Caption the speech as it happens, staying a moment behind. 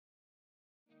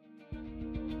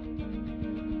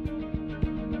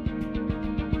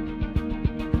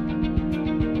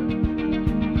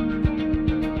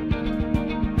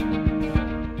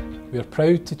We are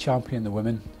proud to champion the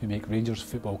women who make Rangers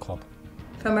Football Club.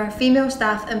 From our female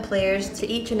staff and players to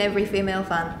each and every female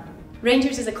fan.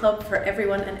 Rangers is a club for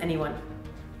everyone and anyone.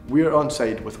 We are on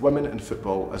side with women in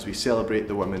football as we celebrate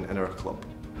the women in our club.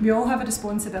 We all have a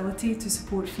responsibility to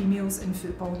support females in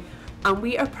football. And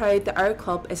we are proud that our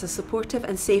club is a supportive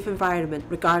and safe environment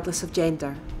regardless of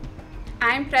gender.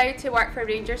 I'm proud to work for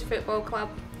Rangers Football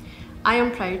Club. I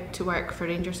am proud to work for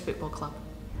Rangers Football Club.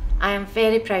 I am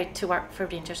very proud to work for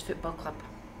Rangers Football Club.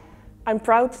 I'm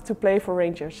proud to play for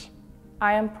Rangers.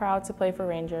 I am proud to play for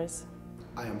Rangers.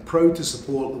 I am proud to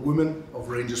support the women of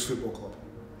Rangers Football Club.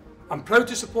 I'm proud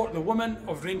to support the women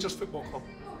of Rangers Football Club.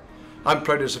 I'm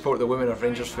proud to support the women of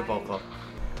Rangers Football Club.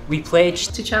 We pledge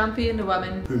to champion the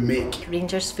women who make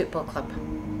Rangers Football Club.